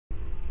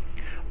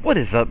What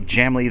is up,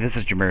 Jamily? This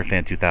is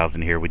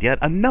JamiroFan2000 here with yet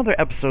another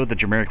episode of the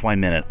JamiroQuai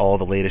Minute, all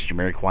the latest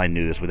JamiroQuai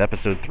news with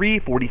episode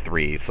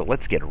 343. So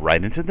let's get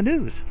right into the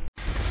news.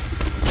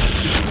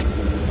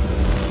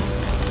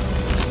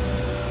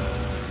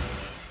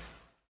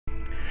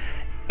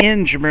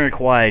 In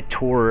JamiroQuai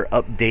tour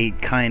update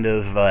kind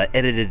of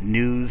edited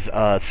news,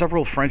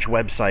 several French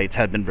websites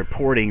have been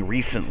reporting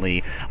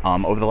recently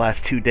over the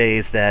last 2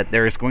 days that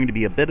there is going to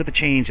be a bit of a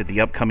change at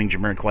the upcoming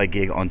JamiroQuai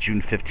gig on June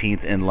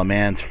 15th in Le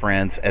Mans,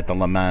 France at the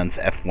Le Mans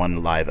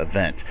F1 live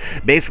event.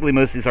 Basically,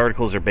 most of these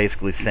articles are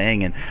basically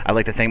saying, and I'd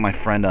like to thank my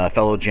friend,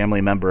 fellow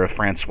Jamily member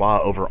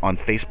Francois over on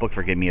Facebook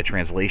for giving me a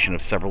translation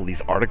of several of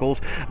these articles,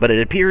 but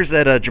it appears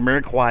that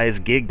JamiroQuai's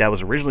gig that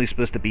was originally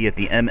supposed to be at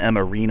the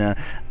MMArena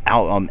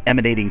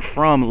emanating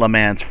from Le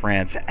Mans,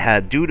 France,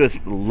 due to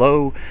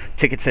low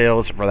ticket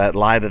sales for that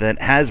live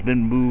event, has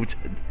been moved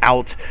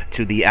out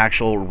to the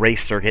actual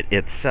race circuit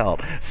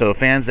itself. So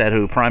fans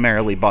who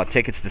primarily bought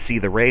tickets to see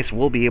the race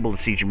will be able to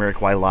see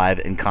JamiroQuai live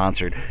in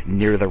concert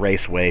near the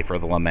raceway for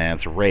the Le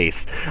Mans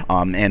race.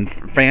 And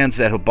fans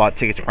who bought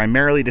tickets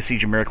primarily to see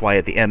JamiroQuai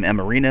at the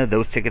MMArena,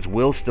 those tickets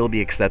will still be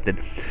accepted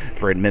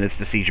for admittance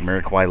to see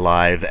JamiroQuai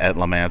live at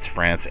Le Mans,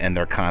 France, and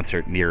their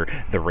concert near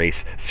the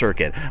race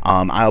circuit.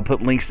 I'll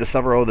put links to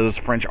several of those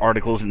French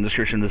articles in the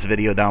description of this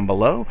video down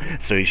below,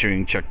 so you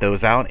can check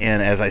those out.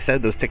 And as I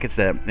said, those tickets,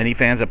 that any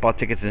fans that bought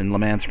tickets in Le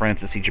Mans, France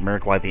to see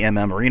JamiroQuai at the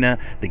MMArena,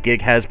 the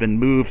gig has been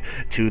moved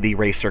to the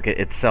race circuit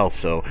itself,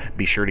 so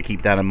be sure to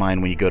keep that in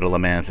mind when you go to Le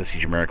Mans to see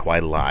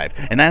JamiroQuai live.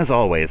 And as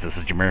always, this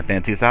is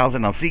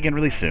JamiroFan2000. I'll see you again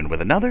really soon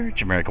with another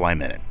JamiroQuai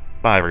Minute.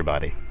 Bye,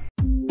 everybody.